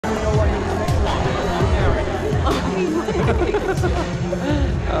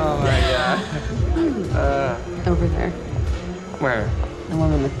Oh my god. Over there. Where? The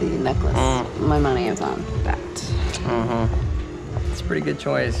woman with the necklace. My money is on that. It's a pretty good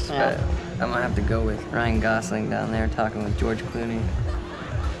choice, Yeah. but I'm gonna have to go with Ryan Gosling down there talking with George Clooney.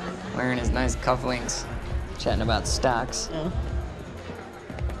 Wearing his nice cufflinks, chatting about stocks.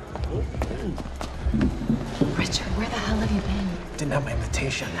 Richard, where the hell have you been? Didn't have my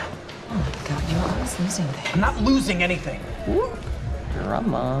invitation. Oh my god, you're always losing things. I'm not losing anything.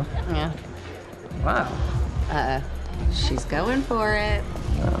 Drama. Yeah. Wow. She's going for it.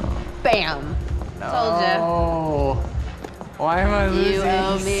 Bam. Told ya. Oh. Why am I losing You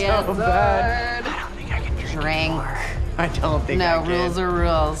owe me so a bad? I don't think I can drink. I don't think I No, can. rules are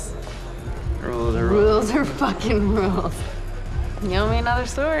rules. Rules are rules. Rules are fucking rules. You owe me another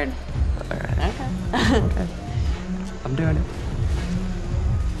sword. Alright. Okay. Okay. I'm doing it.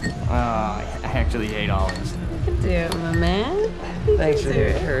 Oh, I actually hate all of this. You can do it, my man. Thanks for your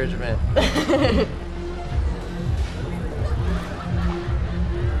encouragement.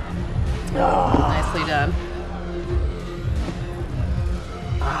 Nicely done.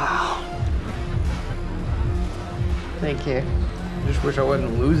 Thank you. Just wish I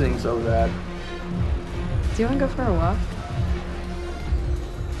wasn't losing so bad. Do you want to go for a walk?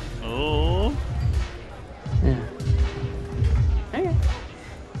 Oh. Yeah. Okay.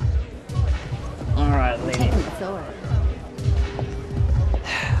 All right, lady. Sword.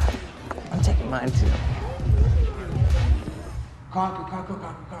 I'm taking mine too. Crocker.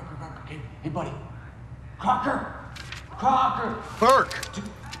 Hey, buddy. Crocker. Burke!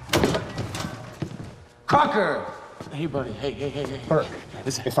 Crocker. Hey, buddy. Hey. Burke,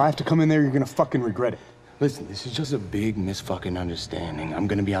 Listen. if I have to come in there, you're gonna fucking regret it. Listen, this is just a big misfucking understanding. I'm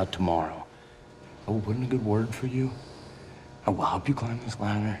gonna be out tomorrow. Oh, wouldn't a good word for you? I will help you climb this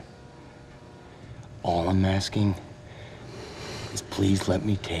ladder. All I'm asking is please let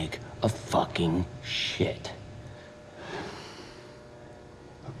me take a fucking shit.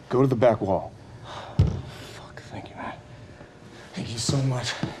 Go to the back wall. Fuck, thank you, man. Thank you so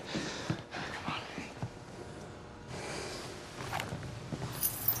much.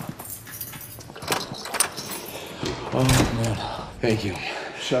 Oh, man. Thank you.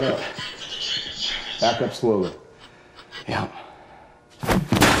 Shut up. Back up slowly. Yeah.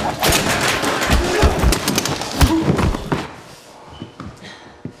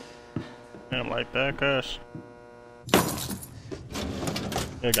 Man, like that, cuz.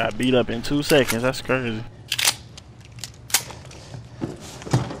 I got beat up in 2 seconds. That's crazy.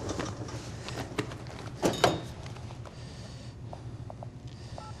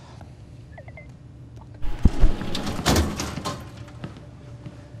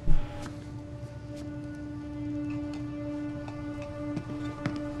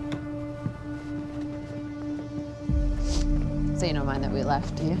 So you don't mind that we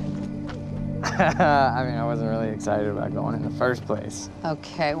left, do you? I mean, I wasn't really excited about going in the first place.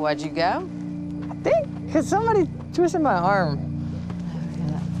 Okay, why'd you go? I think because somebody twisted my arm.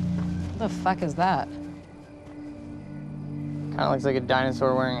 What the fuck is that? Kind of looks like a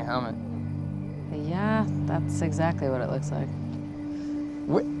dinosaur wearing a helmet. Yeah, that's exactly what it looks like.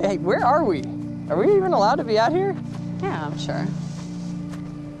 Hey, where are we? Are we even allowed to be out here? Yeah, I'm sure.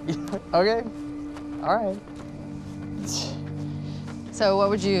 Okay. All right. So what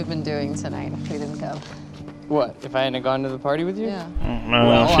would you have been doing tonight if we didn't go? What, if I hadn't gone to the party with you? Yeah. No,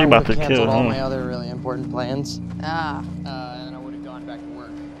 Well, she I about would've to canceled kill all him. my other really important plans. Ah, And I would have gone back to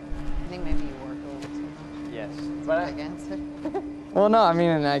work. I think maybe you work a little too much. Yes. But Against it. well, no, I mean,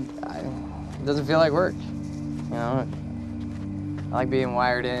 it doesn't feel like work. You know, I like being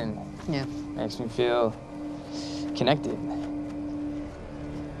wired in. Yeah. Makes me feel connected.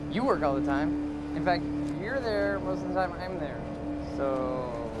 You work all the time. In fact, you're there most of the time I'm there. So,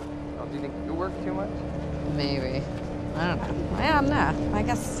 do you think you work too much? Maybe. I don't know. Yeah, no. I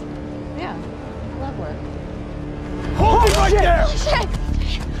guess, yeah. I love work. Hold it right there! Shit!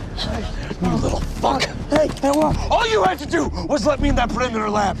 You little fuck! Hey, what? All you had to do was let me in that perimeter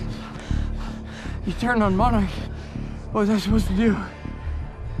lab. You turned on Monarch. What was I supposed to do?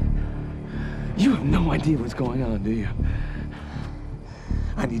 You have no idea what's going on, do you?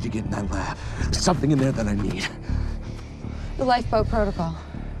 I need to get in that lab. There's something in there that I need. The lifeboat protocol.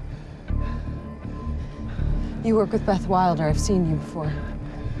 You work with Beth Wilder. I've seen you before.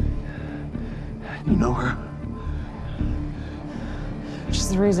 You know her? She's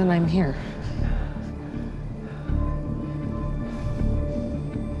the reason I'm here.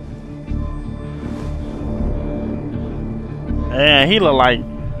 Man, he look like.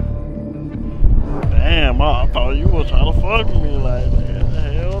 Damn, I thought you were trying to fuck with me like that.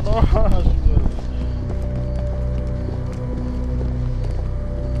 Hell no.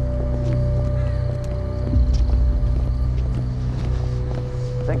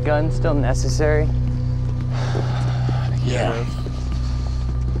 gun still necessary? Yeah.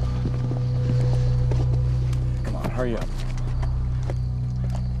 Come on, hurry up.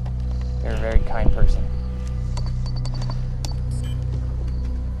 You're a very kind person.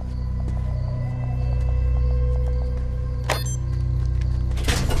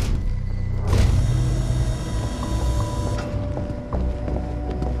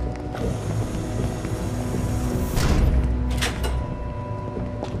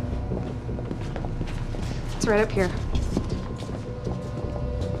 It's right up here.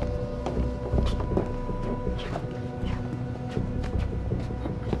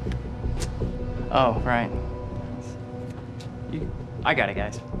 Oh, right. I got it,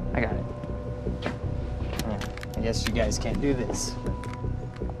 guys. I got it. Oh, I guess you guys can't do this.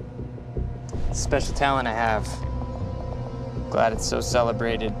 It's a special talent I have. Glad it's so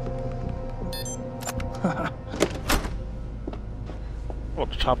celebrated. I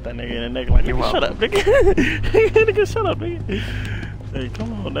want to chop that nigga in the neck like, You're nigga, shut up, nigga. Nigga, shut up, nigga. Hey,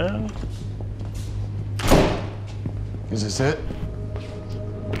 come on now. Is this it?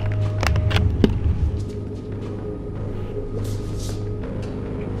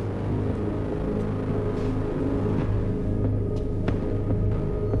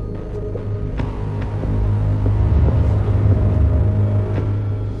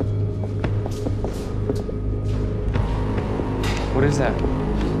 What is that?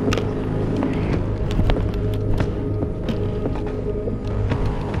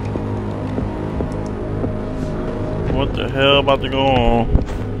 What the hell about to go on?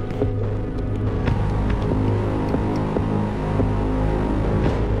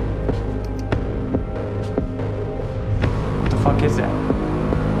 What the fuck is that?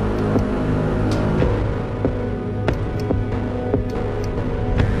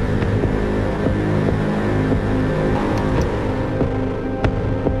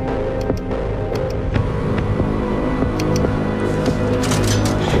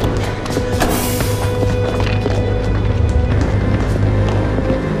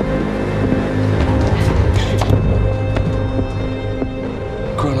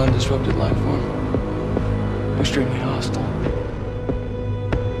 Disrupted life form. Extremely hostile.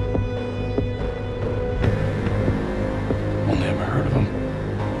 Only ever heard of him.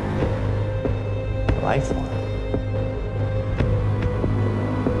 Life form.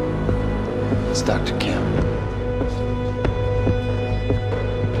 It's Dr. Kim.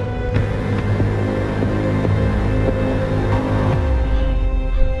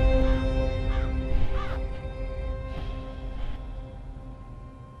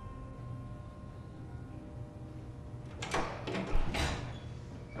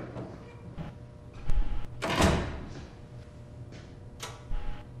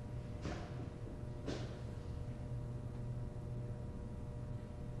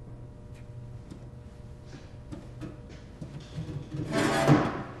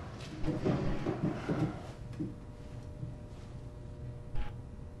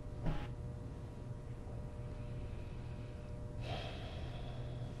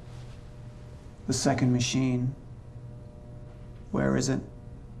 The second machine. Where is it?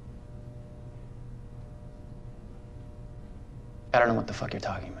 I don't know what the fuck you're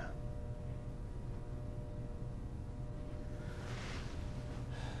talking about.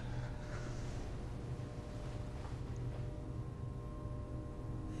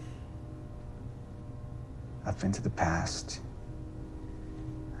 I've been to the past.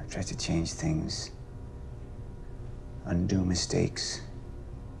 I've tried to change things, undo mistakes,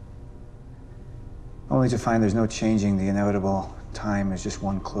 only to find there's no changing the inevitable. Time is just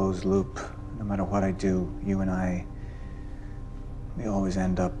one closed loop. No matter what I do, you and I, we always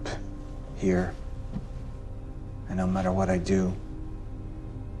end up here. And no matter what I do,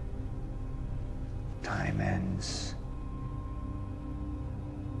 time ends.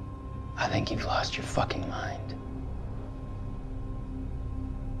 I think you've lost your fucking mind.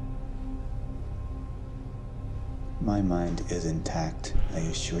 My mind is intact, I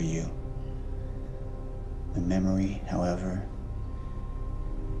assure you. My memory, however,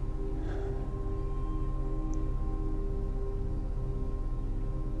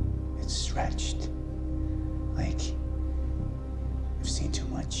 it's stretched. Like I've seen too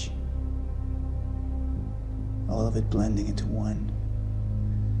much. All of it blending into one.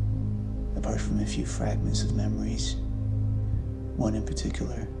 Apart from a few fragments of memories. One in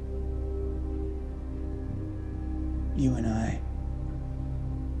particular. You and I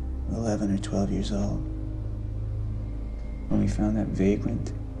were 11 or 12 years old when we found that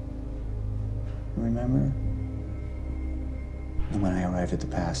vagrant. Remember? And when I arrived at the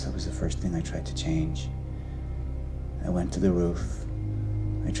past, that was the first thing I tried to change. I went to the roof,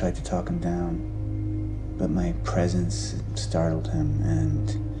 I tried to talk him down, but my presence startled him, and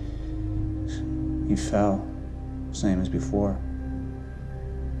he fell, same as before.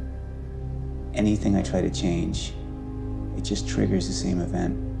 Anything I try to change, it just triggers the same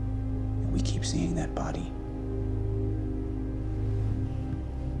event, and we keep seeing that body.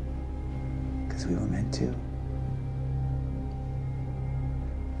 Because we were meant to.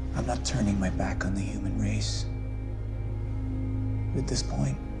 I'm not turning my back on the human race. At this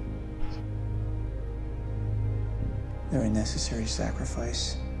point, they're a necessary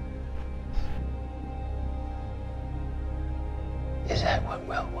sacrifice. Is that what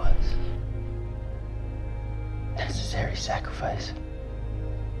Will was? Necessary sacrifice?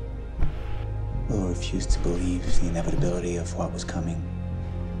 Will refused to believe the inevitability of what was coming.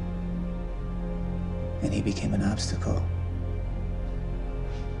 And he became an obstacle.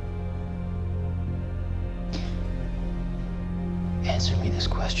 Answer me this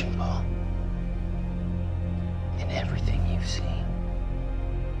question, Paul. In everything you've seen,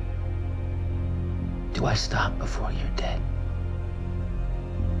 do I stop before you're dead?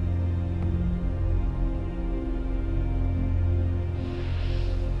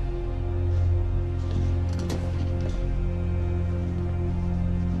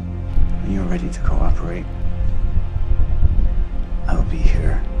 When you're ready to cooperate, I'll be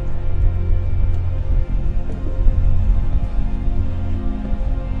here.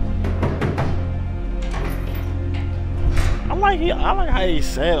 I like how he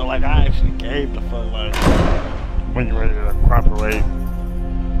said it, like I actually gave the fuck, like, when you're ready to cooperate,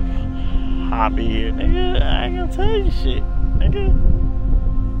 I'll be here, nigga. I ain't gonna tell you shit, nigga.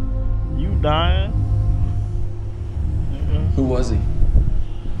 You dying, nigga. Who was he?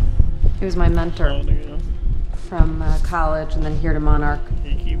 He was my mentor Nigga. from college and then here to Monarch.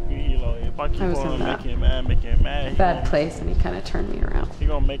 He keep me, you know, if I keep I was on in that making him mad, bad place, and he kind of turned me around. he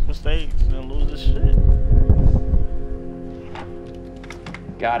gonna make mistakes and then lose his shit.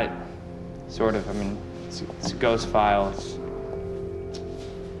 Got it. Sort of. I mean, it's a ghost file. It's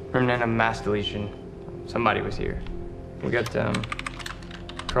remnant of mass deletion. Somebody was here. We got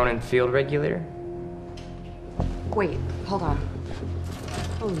Cronin field regulator. Wait, hold on.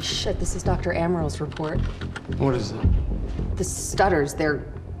 Holy shit, this is Dr. Amaril's report. What is it? The stutters, they're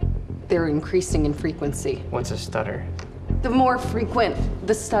increasing in frequency. What's a stutter? The more frequent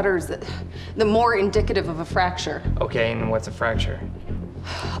the stutters, the more indicative of a fracture. Okay, and what's a fracture?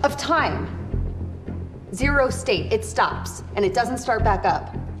 Of time. Zero state, it stops, and it doesn't start back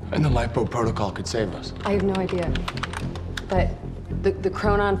up. And the lifeboat protocol could save us. I have no idea. But the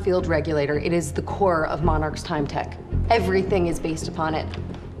Cronin field regulator, it is the core of Monarch's time tech. Everything is based upon it.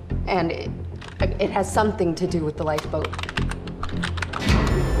 And it has something to do with the lifeboat.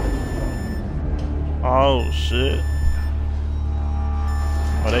 Oh shit.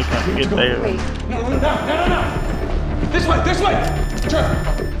 Oh, they can't get there. Wait, No. This way. Sure.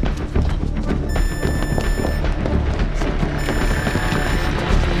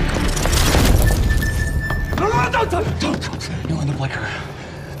 No, don't. You in the blinker.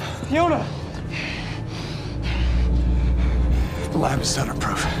 Fiona. The lab is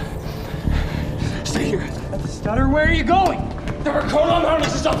stutter-proof. Stay here. Stutter, where are you going? There are Cronin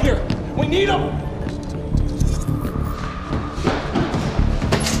harnesses up here. We need them.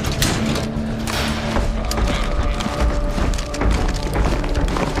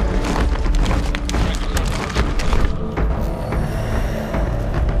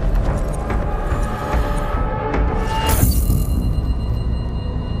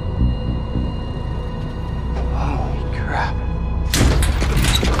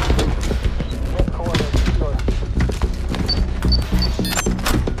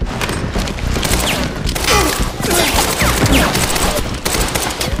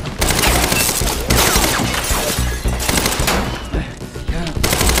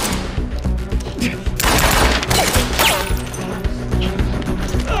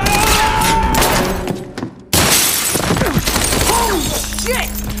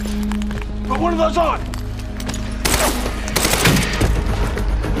 One of those on!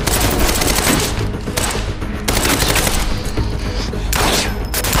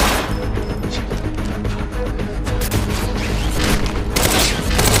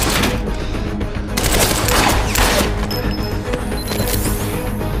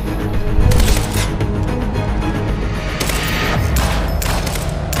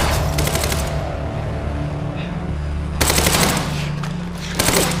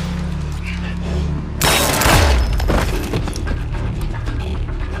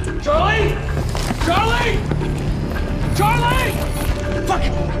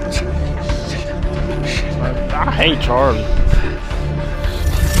 I hate Charlie.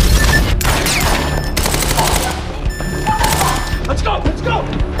 Let's go! Let's go!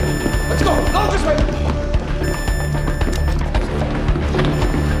 Let's go! Go this way!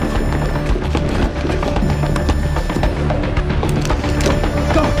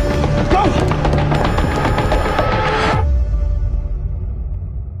 Go! Go!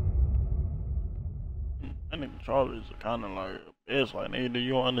 And the controllers are kind of like, it's like, nigga, do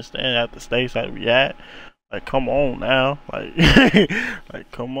you understand at the stakes that we at? Like, come on now. Like,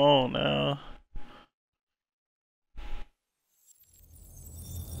 like, come on now.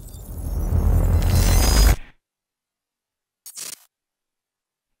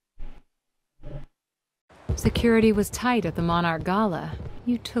 Security was tight at the Monarch Gala.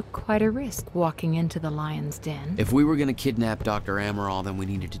 You took quite a risk walking into the Lion's Den. If we were gonna kidnap Dr. Amaral, then we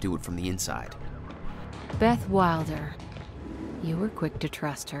needed to do it from the inside. Beth Wilder. You were quick to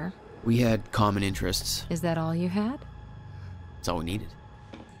trust her. We had common interests. Is that all you had? That's all we needed.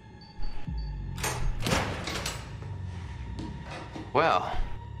 Well,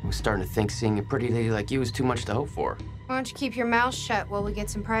 I was starting to think seeing a pretty lady like you was too much to hope for. Why don't you keep your mouth shut while we get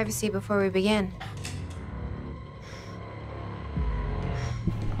some privacy before we begin?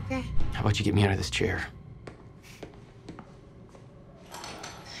 Okay. How about you get me out of this chair?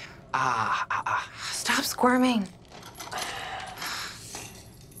 Stop squirming.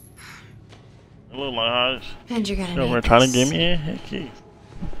 It look like ours. And you're gonna So need we're trying to this. give me a key.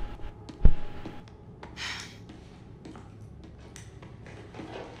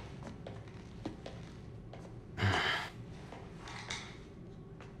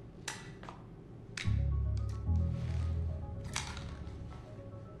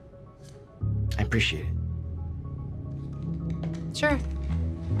 I appreciate it. Sure.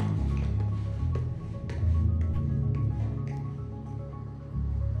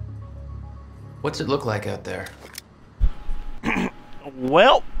 What's it look like out there?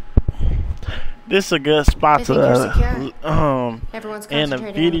 Well, this is a good spot I think you're to secure. Everyone's end the concentrating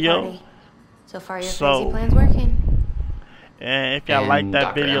on the video. party. So far, your So- crazy plan's working. And if y'all And like that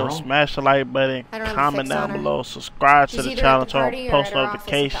Dr. video, Amaral? smash the like button, I don't have a comment fix down on her. below, subscribe to She's the either channel, at the turn on party or post at her office at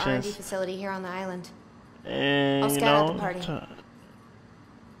the R&D notifications, facility here on the island. and I'll you scout out the know. party.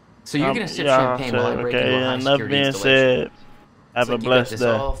 So you're gonna sip yeah, champagne while I break okay, into a high enough security being installation. said, have It's a like you got blessed this day.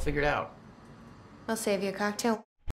 all figured out. I'll save you a cocktail.